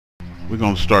We're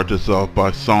going to start this off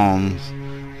by Psalms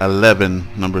 11,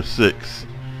 number 6.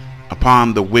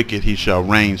 Upon the wicked he shall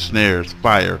rain snares,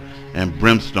 fire, and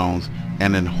brimstones,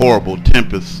 and in horrible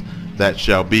tempests that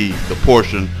shall be the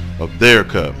portion of their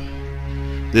cup.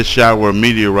 This shower of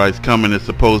meteorites coming is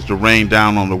supposed to rain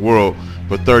down on the world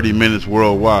for 30 minutes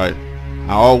worldwide.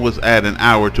 I always add an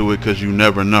hour to it because you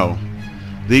never know.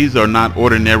 These are not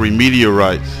ordinary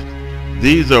meteorites.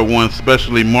 These are ones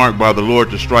specially marked by the Lord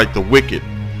to strike the wicked.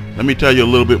 Let me tell you a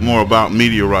little bit more about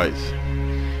meteorites.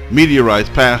 Meteorites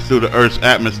pass through the Earth's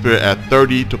atmosphere at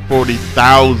 30 to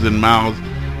 40,000 miles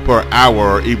per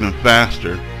hour or even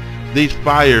faster. These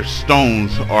fire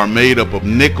stones are made up of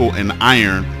nickel and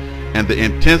iron, and the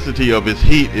intensity of its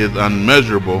heat is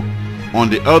unmeasurable. On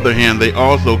the other hand, they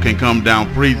also can come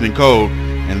down freezing cold,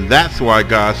 and that's why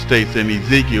God states in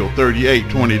Ezekiel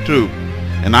 38:22,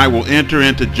 "And I will enter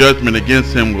into judgment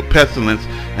against him with pestilence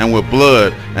and with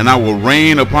blood, and I will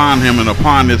rain upon him and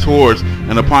upon his horse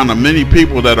and upon the many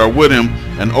people that are with him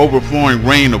an overflowing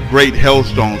rain of great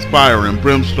hailstones, fire and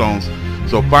brimstones."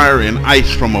 So fire and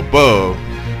ice from above.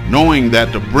 Knowing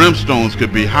that the brimstones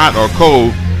could be hot or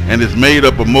cold and is made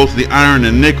up of mostly iron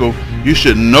and nickel, you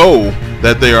should know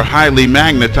that they are highly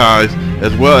magnetized,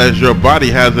 as well as your body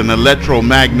has an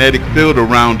electromagnetic field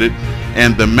around it,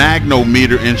 and the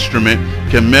magnometer instrument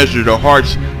can measure the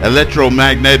heart's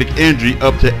electromagnetic energy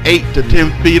up to 8 to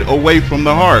 10 feet away from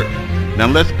the heart. Now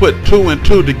let's put 2 and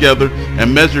 2 together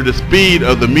and measure the speed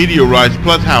of the meteorites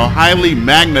plus how highly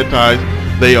magnetized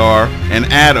they are, and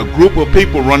add a group of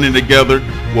people running together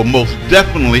will most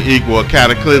definitely equal a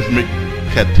cataclysmic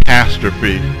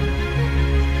catastrophe.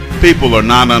 People are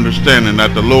not understanding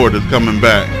that the Lord is coming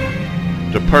back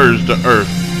to purge the earth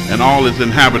and all its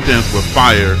inhabitants with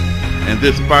fire, and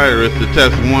this fire is to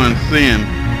test one's sin.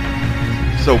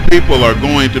 So people are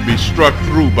going to be struck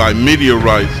through by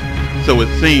meteorites, so it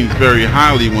seems very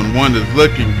highly when one is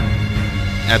looking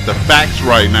at the facts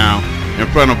right now in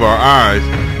front of our eyes,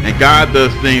 and God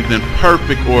does things in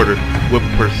perfect order with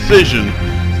precision,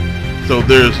 so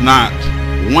there's not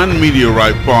one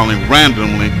meteorite falling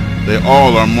randomly. They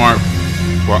all are marked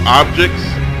for objects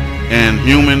and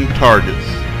human targets.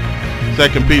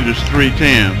 2 Peter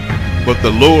 3:10, "But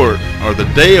the Lord, or the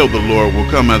day of the Lord,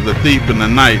 will come as a thief in the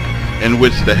night, in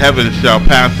which the heavens shall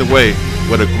pass away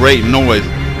with a great noise,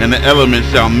 and the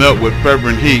elements shall melt with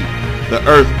fervent heat. The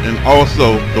earth and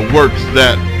also the works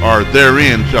that are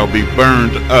therein shall be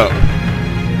burned up."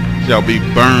 Shall be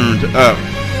burned up.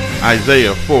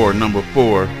 Isaiah 4, number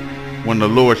 4, "When the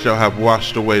Lord shall have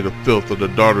washed away the filth of the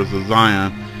daughters of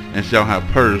Zion, and shall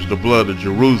have purged the blood of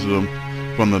Jerusalem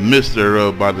from the midst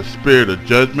thereof by the spirit of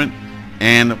judgment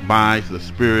and by the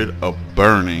spirit of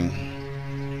burning."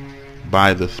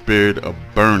 By the spirit of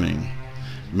burning.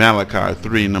 Malachi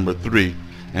 3, number 3,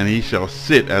 "And he shall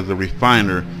sit as a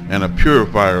refiner and a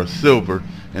purifier of silver,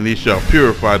 and he shall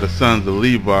purify the sons of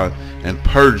Levi and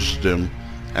purge them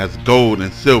as gold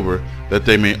and silver, that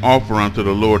they may offer unto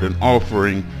the Lord an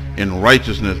offering in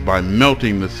righteousness by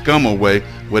melting the scum away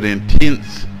with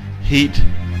intense heat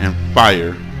and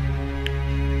fire."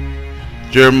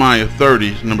 Jeremiah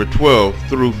 30, number 12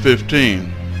 through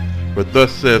 15, "But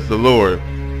thus says the Lord,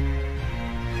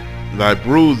 Thy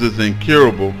bruise is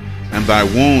incurable, and thy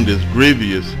wound is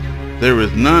grievous. There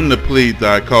is none to plead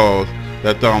thy cause,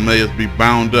 that thou mayest be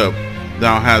bound up.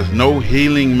 Thou hast no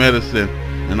healing medicine,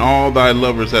 and all thy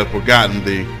lovers have forgotten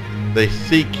thee. They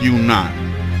seek you not.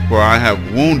 For I have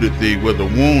wounded thee with the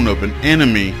wound of an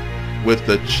enemy, with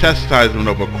the chastisement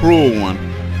of a cruel one,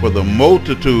 for the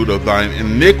multitude of thine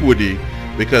iniquity,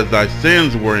 because thy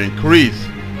sins were increased.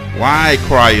 Why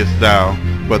criest thou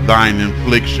for thine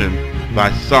affliction? Thy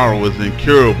sorrow is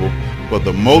incurable, for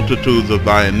the multitudes of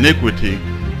thy iniquity,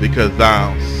 because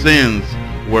thy sins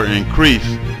were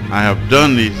increased. I have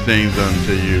done these things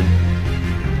unto you."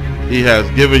 He has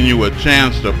given you a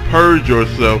chance to purge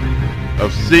yourself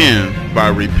of sin by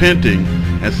repenting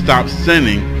and stop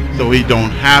sinning, so he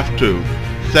don't have to.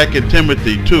 2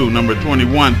 Timothy 2, number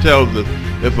 21 tells us,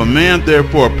 "If a man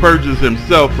therefore purges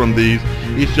himself from these,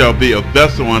 he shall be a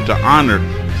vessel unto honor,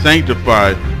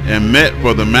 sanctified, and met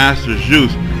for the master's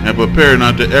use, and prepared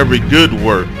unto every good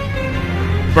work."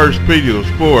 1 Peter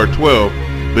 4:12,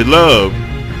 "Beloved,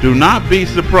 do not be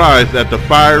surprised at the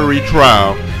fiery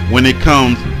trial when it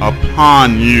comes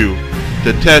upon you,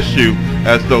 to test you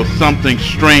as though something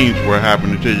strange were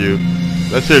happening to you."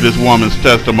 Let's hear this woman's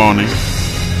testimony.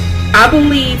 "I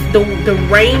believe the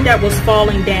rain that was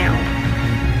falling down,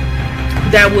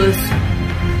 that was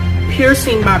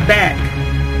piercing my back,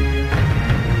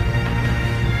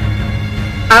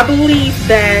 I believe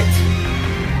that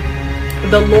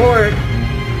the Lord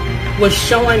was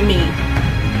showing me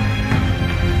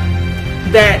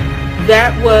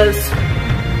that was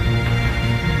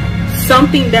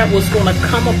something that was going to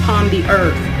come upon the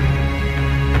earth,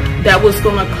 that was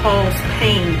going to cause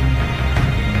pain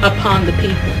upon the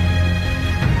people.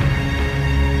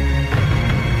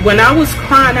 When I was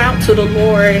crying out to the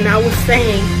Lord and I was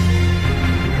saying,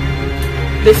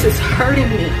 this is hurting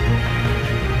me,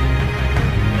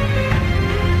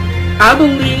 I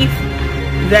believe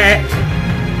that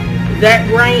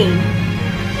rain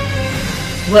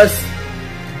was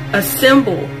a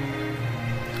symbol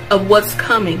of what's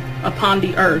coming upon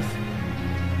the earth.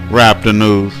 Wrap the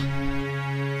news.